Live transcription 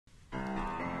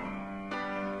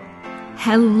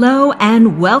Hello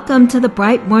and welcome to the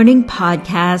Bright Morning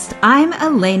Podcast. I'm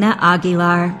Elena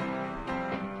Aguilar.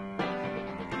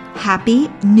 Happy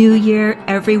New Year,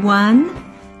 everyone.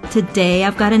 Today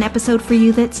I've got an episode for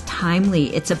you that's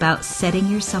timely. It's about setting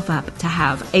yourself up to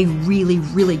have a really,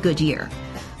 really good year.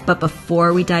 But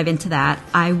before we dive into that,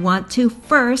 I want to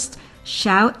first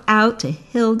shout out to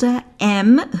Hilda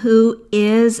M., who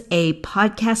is a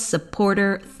podcast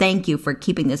supporter. Thank you for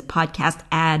keeping this podcast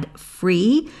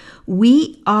ad-free.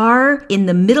 We are in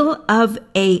the middle of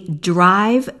a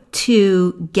drive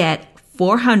to get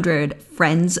 400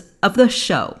 friends of the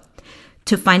show.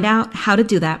 To find out how to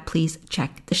do that, please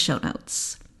check the show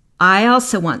notes. I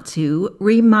also want to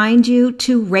remind you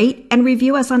to rate and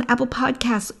review us on Apple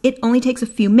Podcasts. It only takes a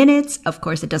few minutes. Of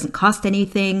course, it doesn't cost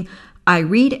anything. I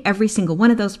read every single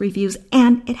one of those reviews,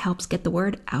 and it helps get the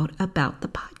word out about the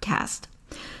podcast.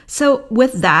 So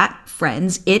with that,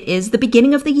 friends, it is the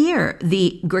beginning of the year,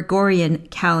 the Gregorian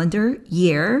calendar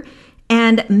year,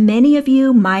 and many of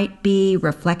you might be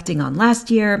reflecting on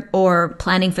last year or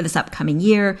planning for this upcoming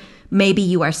year. Maybe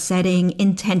you are setting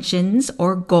intentions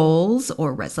or goals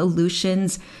or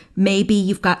resolutions. Maybe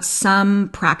you've got some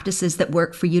practices that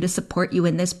work for you to support you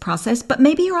in this process, but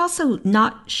maybe you're also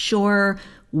not sure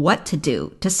what to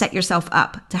do to set yourself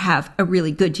up to have a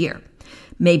really good year.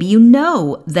 Maybe you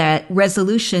know that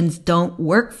resolutions don't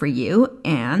work for you,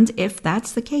 and if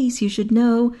that's the case, you should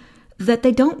know that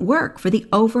they don't work for the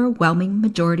overwhelming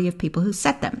majority of people who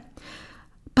set them.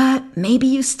 But maybe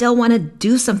you still want to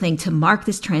do something to mark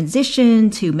this transition,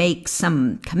 to make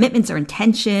some commitments or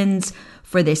intentions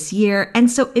for this year. And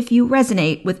so if you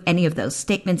resonate with any of those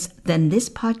statements, then this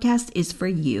podcast is for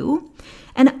you.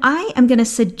 And I am going to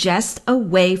suggest a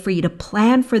way for you to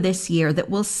plan for this year that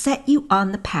will set you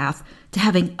on the path to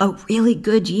having a really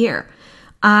good year.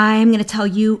 I'm going to tell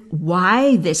you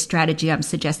why this strategy I'm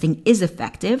suggesting is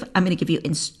effective. I'm going to give you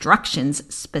instructions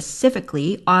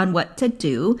specifically on what to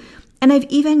do. And I've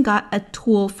even got a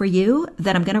tool for you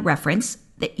that I'm going to reference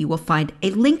that you will find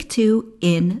a link to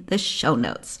in the show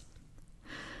notes.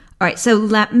 All right, so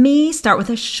let me start with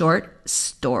a short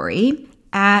story.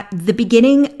 At the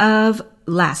beginning of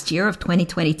last year of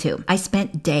 2022, I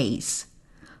spent days,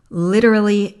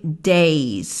 literally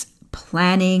days,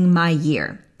 planning my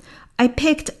year. I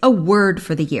picked a word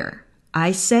for the year.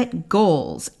 I set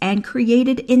goals and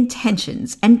created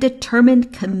intentions and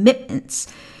determined commitments.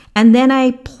 And then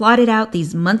I plotted out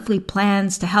these monthly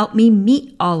plans to help me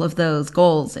meet all of those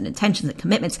goals and intentions and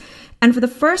commitments. And for the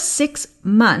first 6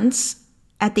 months,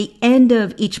 at the end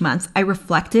of each month, I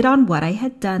reflected on what I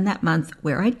had done that month,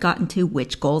 where I'd gotten to,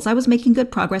 which goals I was making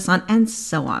good progress on, and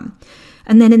so on.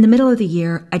 And then in the middle of the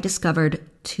year, I discovered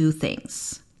 2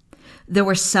 things. There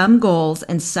were some goals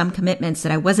and some commitments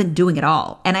that I wasn't doing at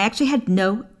all, and I actually had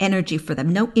no energy for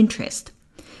them, no interest.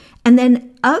 And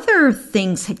then other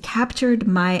things had captured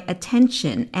my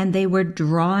attention, and they were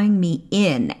drawing me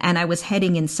in, and I was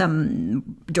heading in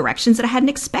some directions that I hadn't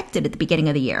expected at the beginning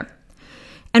of the year.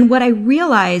 And what I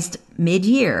realized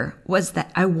mid-year was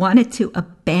that I wanted to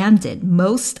abandon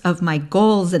most of my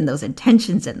goals and those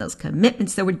intentions and those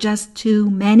commitments. There were just too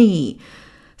many.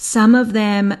 Some of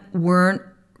them weren't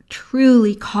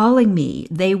truly calling me.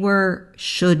 They were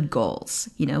should goals,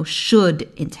 should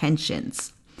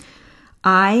intentions.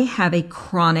 I have a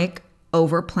chronic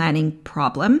over-planning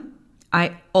problem.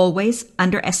 I always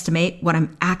underestimate what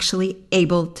I'm actually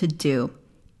able to do.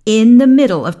 In the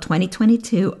middle of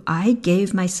 2022, I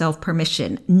gave myself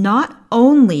permission not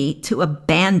only to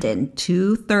abandon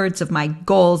 2/3 of my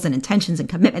goals and intentions and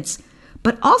commitments,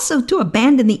 but also to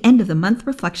abandon the end of the month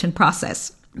reflection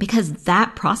process, because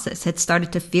that process had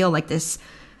started to feel like this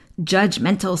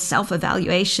judgmental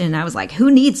self-evaluation. I was like,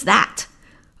 who needs that?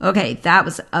 Okay, that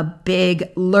was a big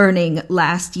learning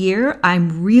last year.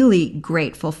 I'm really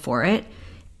grateful for it.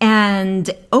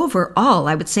 And overall,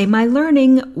 I would say my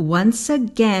learning once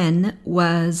again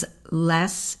was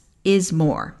less is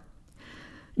more.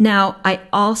 Now, I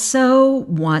also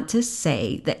want to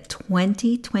say that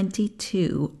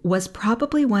 2022 was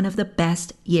probably one of the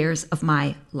best years of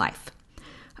my life.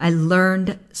 I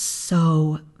learned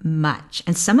so much.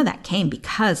 And some of that came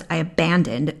because I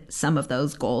abandoned some of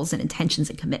those goals and intentions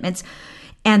and commitments.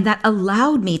 And that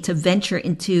allowed me to venture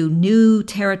into new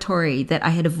territory that I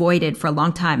had avoided for a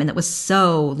long time and that was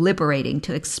so liberating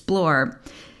to explore.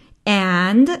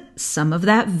 And some of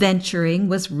that venturing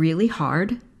was really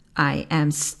hard. I am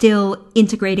still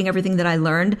integrating everything that I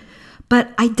learned,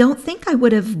 but I don't think I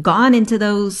would have gone into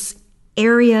those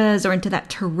areas or into that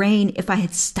terrain if I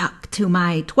had stuck to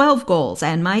my 12 goals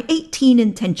and my 18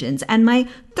 intentions and my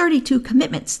 32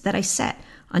 commitments that I set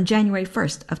on January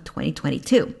 1st of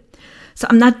 2022. So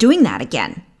I'm not doing that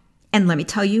again. And let me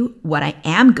tell you what I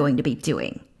am going to be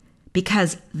doing,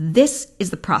 because this is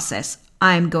the process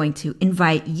I'm going to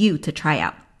invite you to try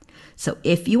out. So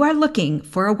if you are looking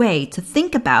for a way to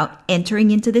think about entering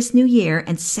into this new year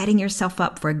and setting yourself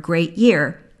up for a great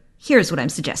year, here's what I'm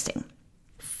suggesting.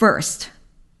 First,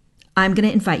 I'm going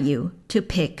to invite you to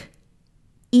pick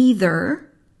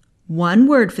either one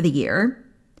word for the year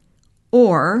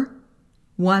or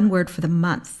one word for the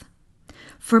month.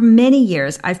 For many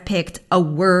years, I've picked a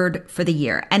word for the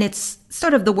year, and it's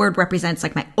sort of the word represents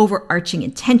like my overarching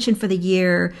intention for the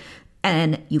year.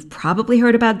 And you've probably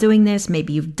heard about doing this.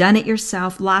 Maybe you've done it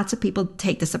yourself. Lots of people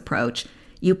take this approach.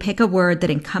 You pick a word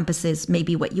that encompasses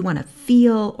maybe what you want to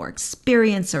feel or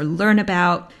experience or learn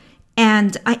about.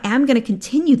 And I am going to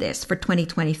continue this for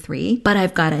 2023, but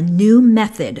I've got a new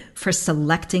method for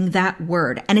selecting that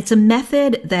word. And it's a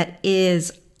method that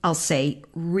is, I'll say,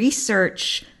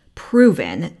 research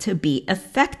proven to be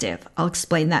effective. I'll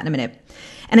explain that in a minute.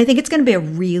 And I think it's going to be a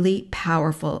really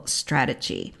powerful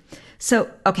strategy.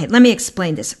 So, okay, let me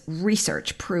explain this.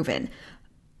 Research proven.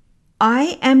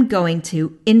 I am going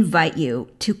to invite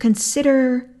you to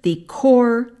consider the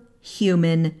core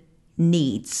human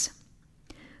needs.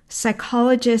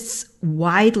 Psychologists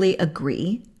widely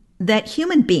agree that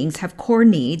human beings have core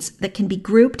needs that can be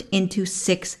grouped into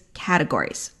 6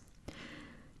 categories.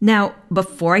 Now,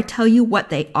 before I tell you what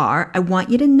they are, I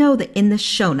want you to know that in the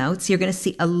show notes, you're going to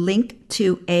see a link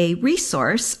to a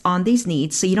resource on these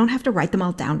needs, so you don't have to write them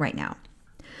all down right now.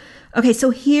 Okay,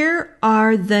 so here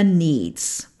are the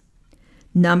needs.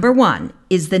 Number 1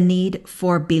 is the need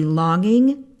for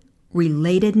belonging,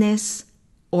 relatedness,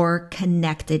 or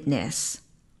connectedness.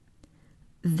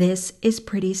 This is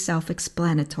pretty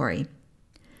self-explanatory.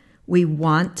 We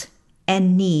want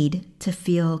and need to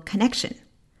feel connection,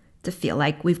 to feel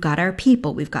like we've got our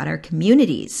people, we've got our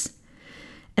communities.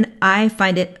 And I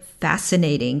find it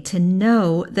fascinating to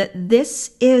know that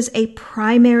this is a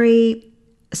primary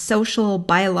social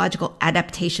biological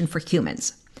adaptation for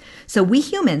humans. So we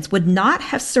humans would not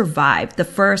have survived the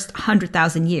first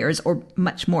 100,000 years, or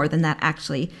much more than that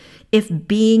actually,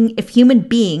 if human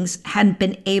beings hadn't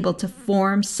been able to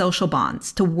form social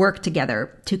bonds, to work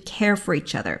together, to care for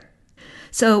each other.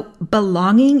 So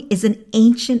belonging is an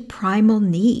ancient primal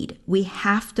need. We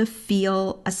have to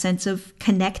feel a sense of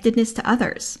connectedness to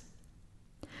others.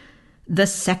 The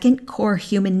second core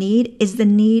human need is the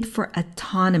need for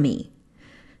autonomy,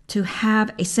 to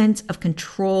have a sense of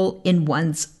control in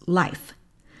one's life.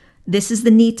 This is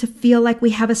the need to feel like we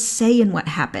have a say in what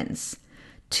happens,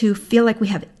 to feel like we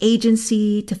have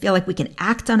agency, to feel like we can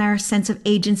act on our sense of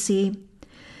agency.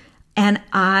 And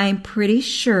I'm pretty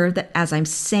sure that as I'm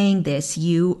saying this,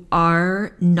 you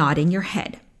are nodding your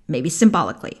head, maybe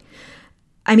symbolically.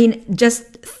 I mean, just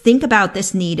think about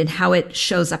this need and how it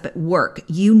shows up at work.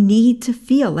 You need to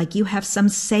feel like you have some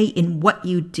say in what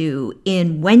you do,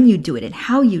 in when you do it, and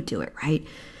how you do it, right?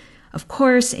 Of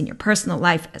course, in your personal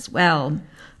life as well.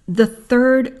 The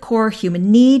third core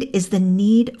human need is the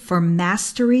need for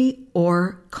mastery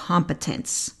or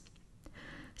competence.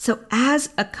 So as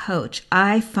a coach,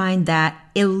 I find that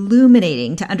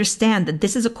illuminating to understand that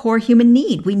this is a core human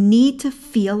need. We need to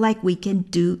feel like we can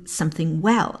do something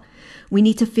well. We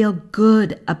need to feel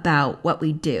good about what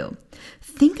we do.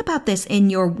 Think about this in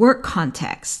your work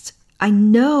context. I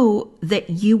know that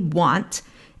you want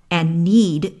and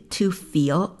need to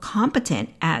feel competent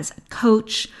as a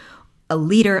coach, a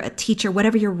leader, a teacher,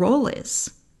 whatever your role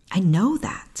is. I know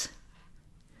that.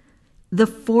 The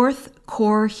fourth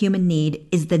core human need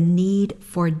is the need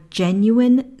for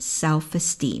genuine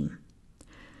self-esteem.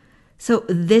 So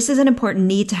this is an important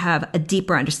need to have a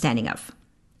deeper understanding of.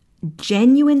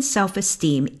 Genuine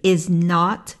self-esteem is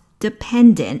not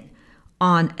dependent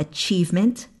on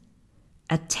achievement,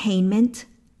 attainment,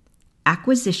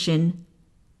 acquisition,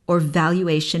 or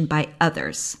valuation by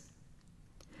others.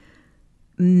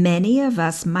 Many of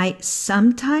us might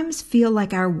sometimes feel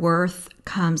like our worth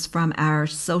comes from our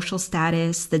social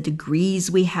status, the degrees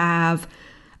we have,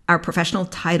 our professional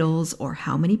titles, or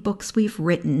how many books we've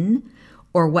written,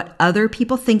 or what other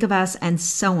people think of us, and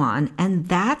so on. And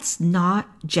that's not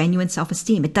genuine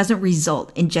self-esteem. It doesn't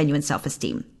result in genuine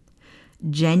self-esteem.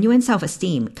 Genuine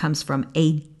self-esteem comes from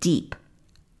a deep,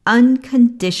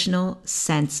 unconditional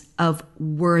sense of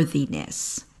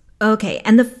worthiness. Okay,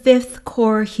 and the fifth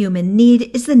core human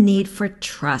need is the need for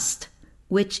trust,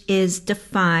 which is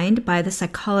defined by the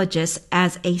psychologists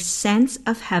as a sense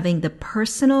of having the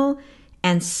personal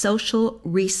and social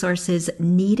resources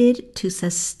needed to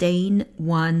sustain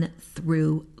one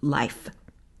through life.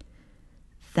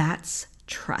 That's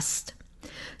trust.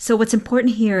 So what's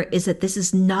important here is that this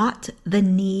is not the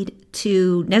need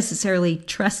to necessarily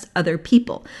trust other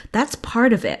people. That's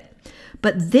part of it.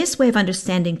 But this way of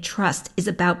understanding trust is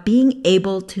about being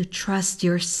able to trust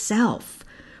yourself,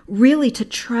 really to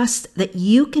trust that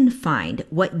you can find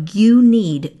what you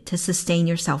need to sustain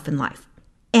yourself in life.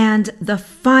 And the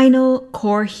final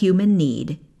core human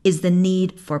need is the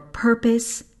need for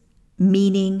purpose,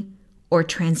 meaning, or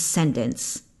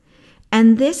transcendence.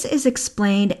 And this is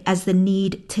explained as the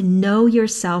need to know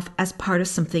yourself as part of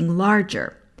something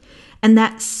larger. And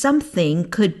that something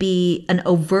could be an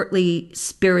overtly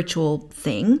spiritual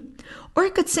thing, or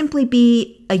it could simply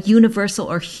be a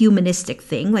universal or humanistic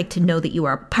thing, like to know that you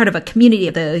are part of a community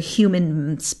of the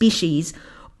human species,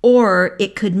 or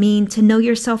it could mean to know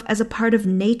yourself as a part of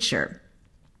nature.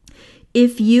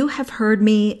 If you have heard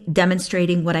me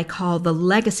demonstrating what I call the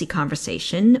legacy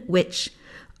conversation, which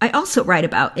I also write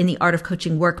about in the Art of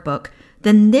Coaching workbook,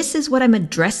 then this is what I'm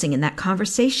addressing in that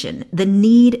conversation. The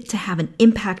need to have an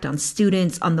impact on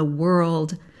students, on the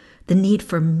world, the need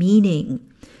for meaning.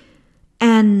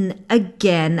 And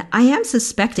again, I am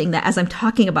suspecting that as I'm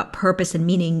talking about purpose and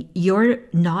meaning, you're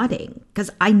nodding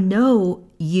because I know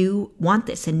you want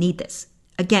this and need this.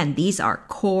 Again, these are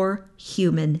core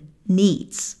human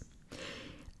needs.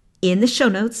 In the show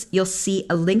notes, you'll see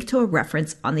a link to a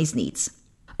reference on these needs.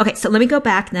 Okay, so let me go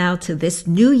back now to this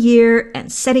new year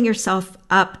and setting yourself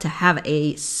up to have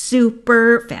a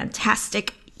super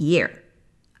fantastic year.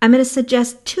 I'm going to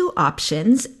suggest 2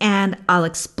 options and I'll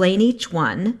explain each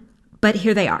one, but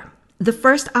here they are. The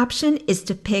first option is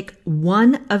to pick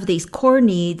one of these core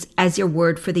needs as your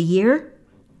word for the year.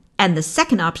 And the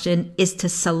second option is to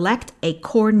select a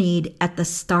core need at the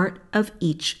start of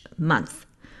each month.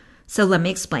 So let me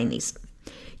explain these.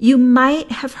 You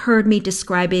might have heard me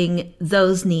describing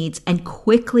those needs and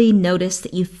quickly noticed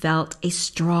that you felt a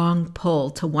strong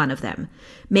pull to one of them.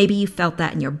 Maybe you felt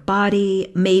that in your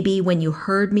body. Maybe when you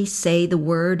heard me say the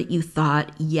word, you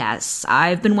thought, yes,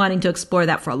 I've been wanting to explore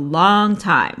that for a long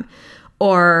time.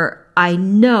 Or I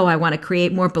know I want to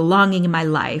create more belonging in my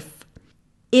life.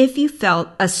 If you felt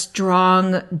a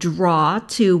strong draw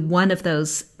to one of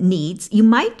those needs, you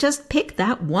might just pick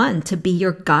that one to be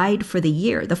your guide for the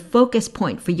year, the focus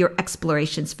point for your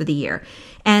explorations for the year.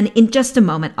 And in just a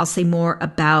moment, I'll say more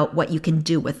about what you can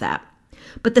do with that.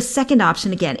 But the second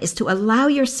option, again, is to allow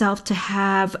yourself to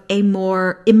have a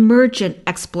more emergent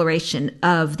exploration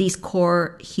of these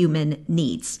core human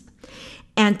needs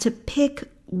and to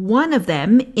pick one of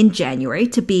them in January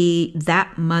to be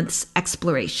that month's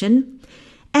exploration.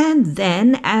 And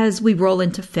then as we roll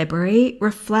into February,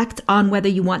 reflect on whether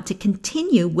you want to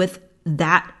continue with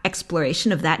that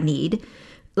exploration of that need.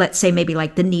 Let's say maybe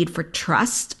like the need for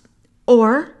trust,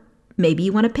 or maybe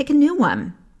you want to pick a new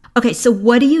one. Okay, so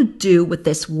what do you do with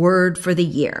this word for the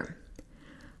year?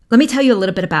 Let me tell you a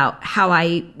little bit about how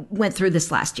I went through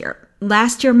this last year.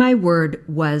 Last year, my word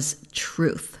was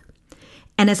truth.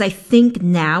 And as I think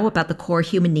now about the core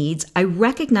human needs, I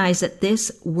recognize that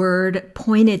this word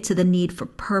pointed to the need for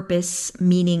purpose,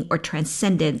 meaning, or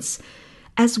transcendence,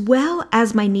 as well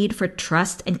as my need for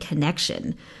trust and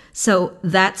connection. So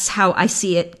that's how I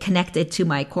see it connected to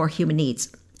my core human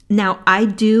needs. Now, I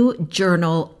do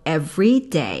journal every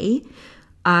day.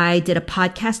 I did a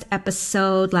podcast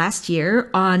episode last year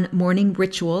on morning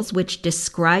rituals, which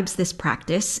describes this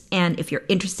practice. And if you're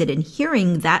interested in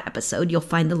hearing that episode, you'll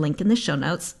find the link in the show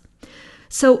notes.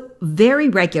 So very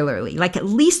regularly, like at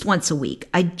least once a week,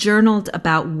 I journaled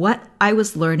about what I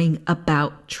was learning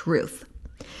about truth.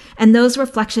 And those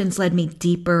reflections led me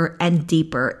deeper and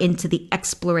deeper into the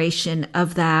exploration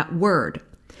of that word.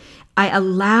 I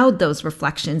allowed those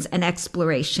reflections and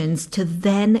explorations to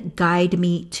then guide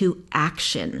me to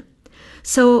action.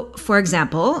 So, for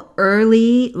example,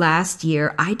 early last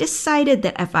year, I decided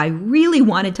that if I really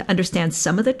wanted to understand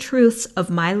some of the truths of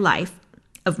my life,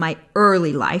 of my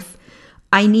early life,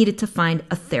 I needed to find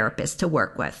a therapist to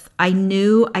work with. I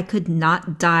knew I could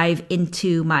not dive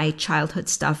into my childhood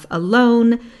stuff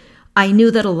alone. I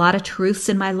knew that a lot of truths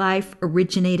in my life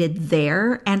originated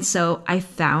there. And so I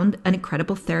found an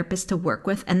incredible therapist to work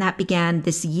with. And that began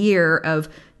this year of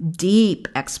deep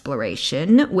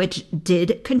exploration, which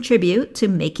did contribute to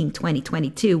making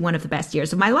 2022 one of the best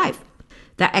years of my life.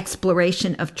 That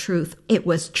exploration of truth, it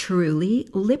was truly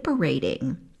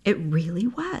liberating. It really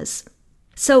was.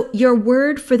 So your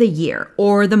word for the year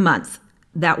or the month,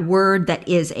 that word that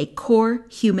is a core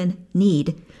human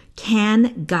need,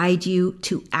 can guide you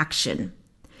to action.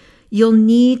 You'll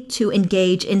need to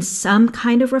engage in some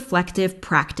kind of reflective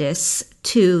practice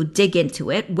to dig into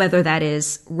it, whether that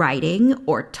is writing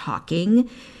or talking.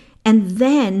 And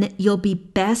then you'll be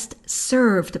best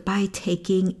served by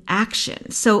taking action.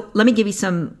 So let me give you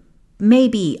some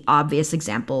maybe obvious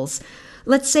examples.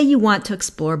 Let's say you want to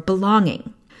explore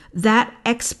belonging. That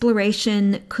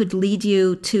exploration could lead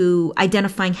you to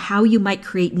identifying how you might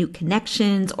create new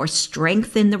connections or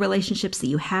strengthen the relationships that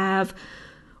you have.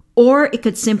 Or it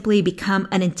could simply become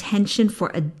an intention for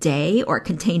a day or a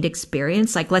contained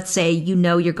experience. Like let's say you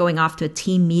know you're going off to a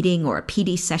team meeting or a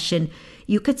PD session.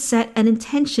 You could set an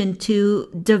intention to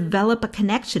develop a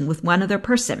connection with one other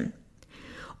person.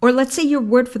 Or let's say your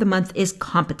word for the month is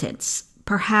competence.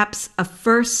 Perhaps a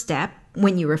first step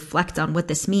when you reflect on what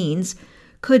this means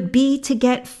could be to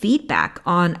get feedback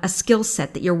on a skill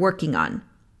set that you're working on.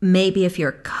 Maybe if you're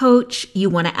a coach, you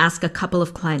want to ask a couple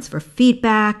of clients for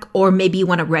feedback, or maybe you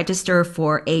want to register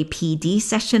for a PD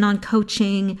session on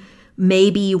coaching.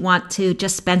 Maybe you want to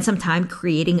just spend some time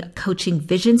creating a coaching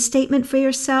vision statement for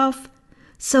yourself.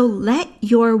 So let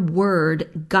your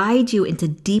word guide you into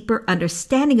deeper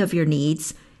understanding of your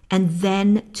needs and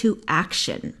then to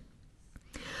action.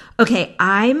 Okay,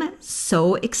 I'm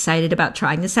so excited about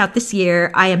trying this out this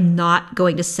year. I am not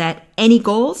going to set any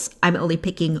goals. I'm only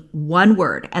picking one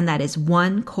word, and that is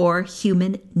one core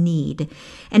human need.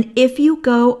 And if you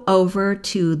go over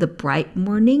to the Bright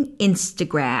Morning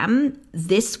Instagram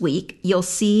this week, you'll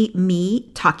see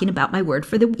me talking about my word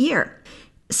for the year.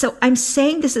 So I'm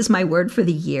saying this is my word for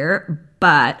the year,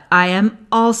 but I am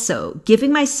also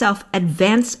giving myself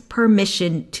advance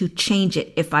permission to change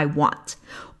it if I want,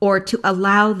 or to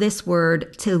allow this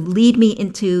word to lead me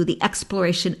into the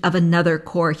exploration of another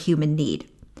core human need.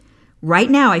 Right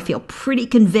now, I feel pretty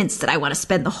convinced that I want to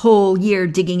spend the whole year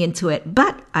digging into it,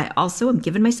 but I also am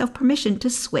giving myself permission to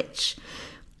switch.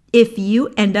 If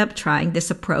you end up trying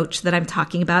this approach that I'm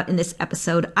talking about in this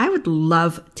episode, I would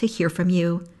love to hear from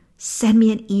you. Send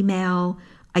me an email.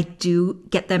 I do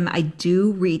get them. I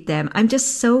do read them. I'm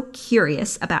just so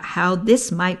curious about how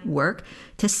this might work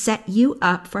to set you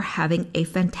up for having a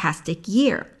fantastic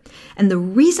year. And the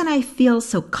reason I feel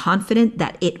so confident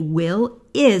that it will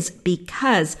is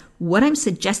because what I'm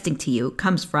suggesting to you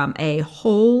comes from a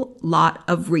whole lot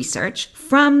of research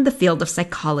from the field of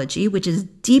psychology, which is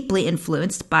deeply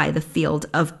influenced by the field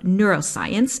of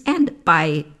neuroscience and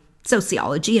by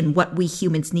sociology and what we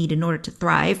humans need in order to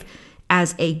thrive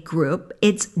as a group.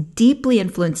 It's deeply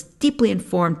influenced, deeply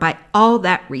informed by all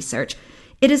that research.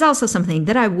 It is also something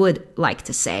that I would like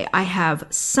to say I have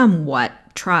somewhat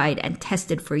tried and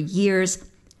tested for years.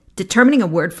 Determining a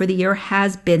word for the year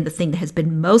has been the thing that has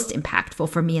been most impactful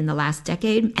for me in the last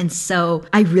decade. And so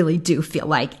I really do feel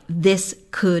like this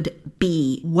could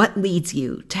be what leads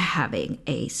you to having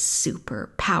a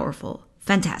super powerful,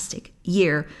 fantastic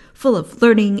year full of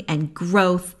learning and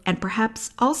growth, and perhaps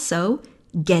also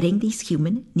getting these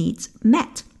human needs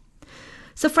met.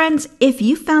 So friends, if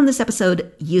you found this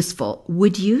episode useful,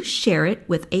 would you share it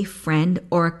with a friend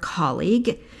or a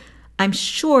colleague? I'm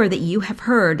sure that you have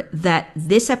heard that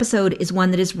this episode is one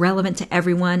that is relevant to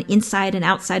everyone inside and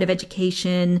outside of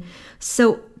education.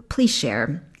 So please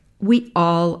share. We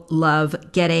all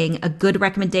love getting a good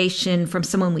recommendation from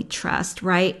someone we trust,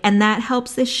 right? And that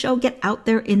helps this show get out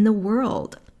there in the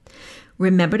world.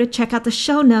 Remember to check out the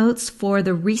show notes for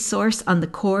the resource on the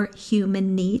core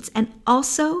human needs, and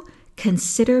also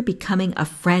consider becoming a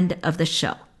friend of the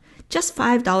show. Just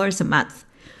 $5 a month.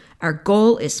 Our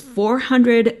goal is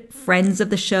 400 friends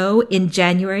of the show in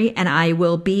January, and I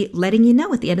will be letting you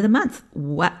know at the end of the month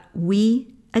what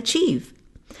we achieve.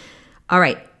 All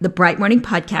right, the Bright Morning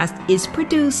Podcast is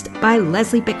produced by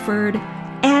Leslie Bickford,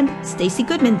 and Stacey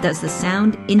Goodman does the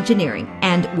sound engineering.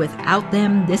 And without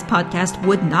them, this podcast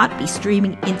would not be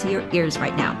streaming into your ears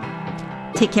right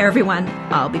now. Take care, everyone.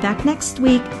 I'll be back next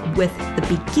week with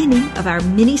the beginning of our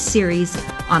mini-series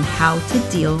on how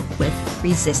to deal with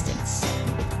resistance.